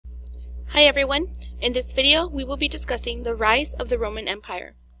Hi everyone, in this video we will be discussing the rise of the Roman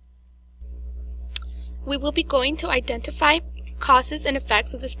Empire. We will be going to identify causes and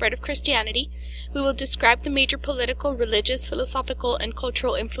effects of the spread of Christianity. We will describe the major political, religious, philosophical, and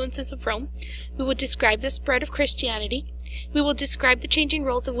cultural influences of Rome. We will describe the spread of Christianity. We will describe the changing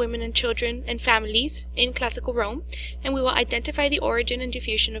roles of women and children and families in classical Rome, and we will identify the origin and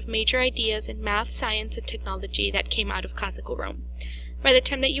diffusion of major ideas in math, science, and technology that came out of classical Rome. By the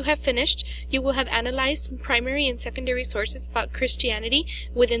time that you have finished, you will have analyzed some primary and secondary sources about Christianity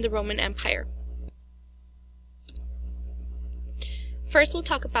within the Roman Empire. First, we'll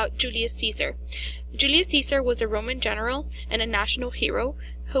talk about Julius Caesar. Julius Caesar was a Roman general and a national hero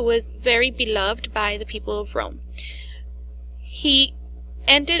who was very beloved by the people of Rome. He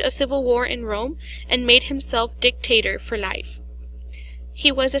ended a civil war in Rome and made himself dictator for life. He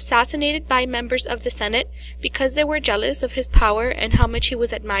was assassinated by members of the Senate because they were jealous of his power and how much he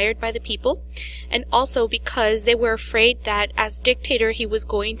was admired by the people, and also because they were afraid that as dictator he was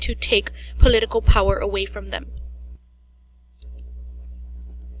going to take political power away from them.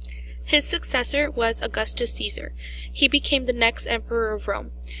 His successor was Augustus Caesar. He became the next emperor of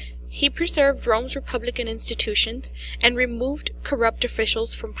Rome. He preserved Rome's republican institutions and removed corrupt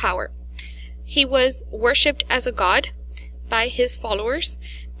officials from power. He was worshipped as a god by his followers,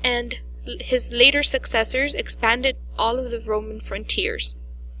 and his later successors expanded all of the Roman frontiers.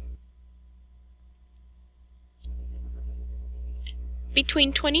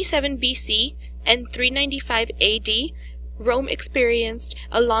 Between 27 BC and 395 AD, Rome experienced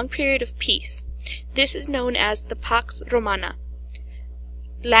a long period of peace. This is known as the Pax Romana,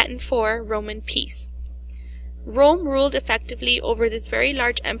 Latin for Roman peace. Rome ruled effectively over this very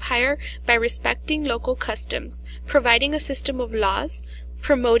large empire by respecting local customs, providing a system of laws,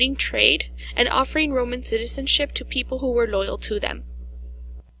 promoting trade, and offering Roman citizenship to people who were loyal to them.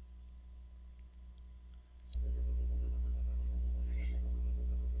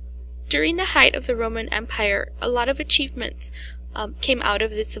 During the height of the Roman Empire, a lot of achievements came out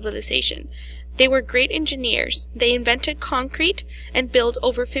of this civilization. They were great engineers. They invented concrete and built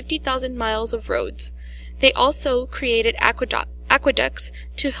over 50,000 miles of roads. They also created aqueducts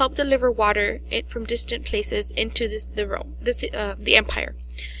to help deliver water from distant places into the empire.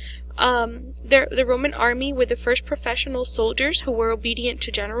 The Roman army were the first professional soldiers who were obedient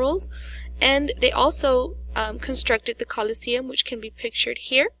to generals, and they also constructed the Colosseum, which can be pictured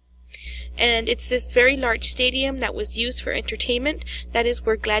here. And it's this very large stadium that was used for entertainment. That is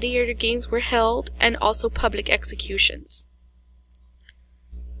where gladiator games were held and also public executions.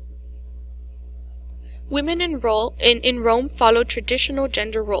 Women in Rome followed traditional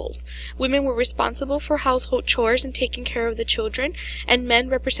gender roles. Women were responsible for household chores and taking care of the children, and men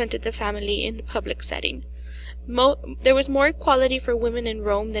represented the family in the public setting. There was more equality for women in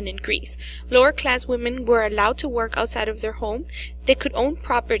Rome than in Greece. Lower class women were allowed to work outside of their home. They could own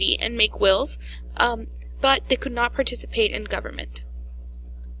property and make wills, but they could not participate in government.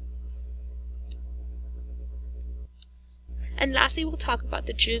 And lastly, we'll talk about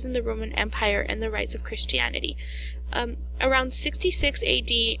the Jews in the Roman Empire and the rise of Christianity. Around 66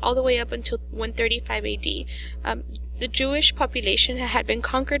 AD, all the way up until 135 AD, the Jewish population had been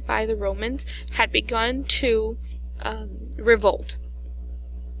conquered by the Romans, had begun to revolt.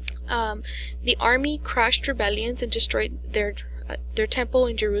 The army crushed rebellions and destroyed their temple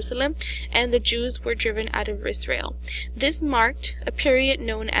in Jerusalem, and the Jews were driven out of Israel. This marked a period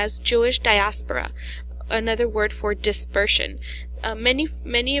known as Jewish diaspora, another word for dispersion.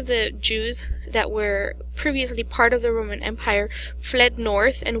 Many of the Jews that were previously part of the Roman Empire fled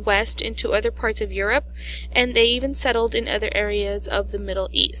north and west into other parts of Europe, and they even settled in other areas of the Middle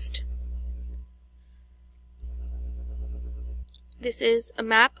East. This is a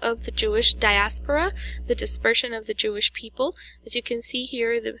map of the Jewish diaspora, the dispersion of the Jewish people. As you can see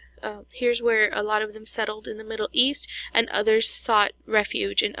here, here's where a lot of them settled in the Middle East, and others sought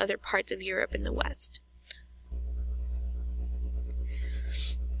refuge in other parts of Europe in the West.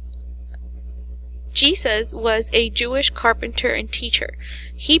 Jesus was a Jewish carpenter and teacher.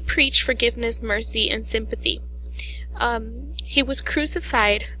 He preached forgiveness, mercy, and sympathy. He was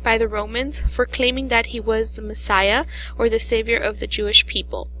crucified by the Romans for claiming that he was the Messiah or the Savior of the Jewish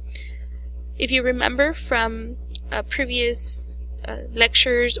people. If you remember from previous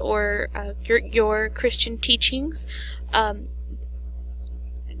lectures or your Christian teachings,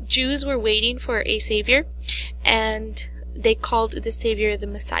 Jews were waiting for a Savior, and they called the Savior the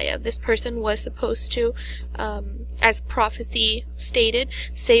Messiah. This person was supposed to, as prophecy stated,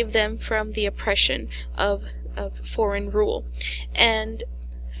 save them from the oppression of foreign rule. And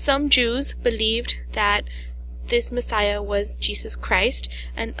some Jews believed that this Messiah was Jesus Christ,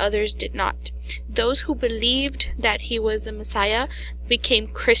 and others did not. Those who believed that he was the Messiah became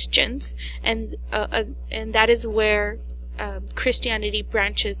Christians, and that is where Christianity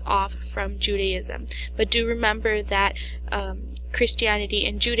branches off from Judaism. But do remember that Christianity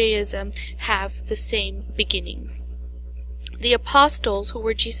and Judaism have the same beginnings. The apostles, who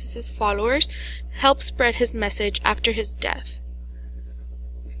were Jesus' followers, helped spread his message after his death.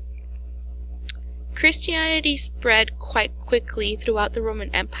 Christianity spread quite quickly throughout the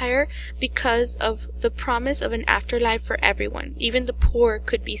Roman Empire because of the promise of an afterlife for everyone. Even the poor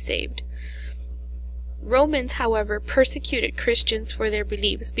could be saved. Romans, however, persecuted Christians for their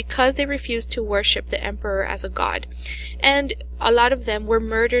beliefs because they refused to worship the emperor as a god, and a lot of them were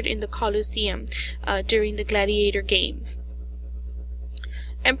murdered in the Colosseum during the gladiator games.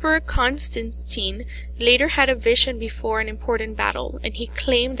 Emperor Constantine later had a vision before an important battle, and he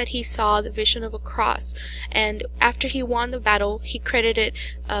claimed that he saw the vision of a cross, and after he won the battle, he credited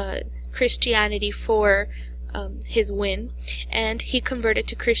Christianity for his win, and he converted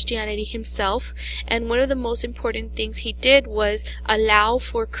to Christianity himself. And one of the most important things he did was allow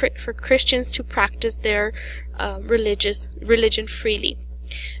for Christians to practice their religion freely.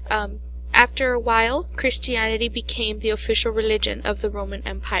 After a while, Christianity became the official religion of the Roman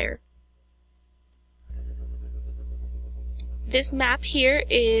Empire. This map here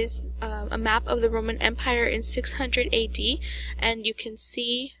is a map of the Roman Empire in 600 AD, and you can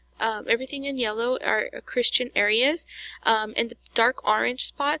see everything in yellow are Christian areas, and the dark orange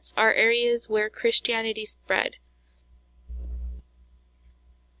spots are areas where Christianity spread.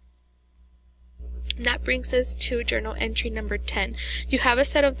 That brings us to journal entry number 10. You have a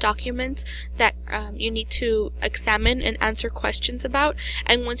set of documents that you need to examine and answer questions about,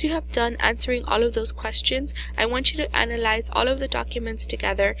 and once you have done answering all of those questions, I want you to analyze all of the documents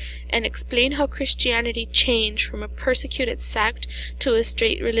together and explain how Christianity changed from a persecuted sect to a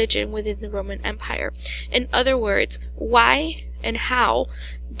straight religion within the Roman Empire. In other words, why and how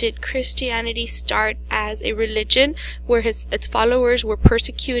did Christianity start as a religion where its followers were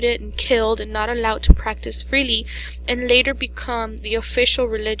persecuted and killed and not allowed to practice freely, and later become the official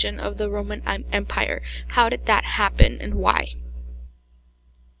religion of the Roman Empire? How did that happen, and why?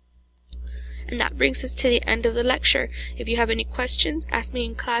 And that brings us to the end of the lecture. If you have any questions, ask me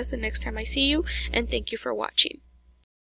in class the next time I see you, and thank you for watching.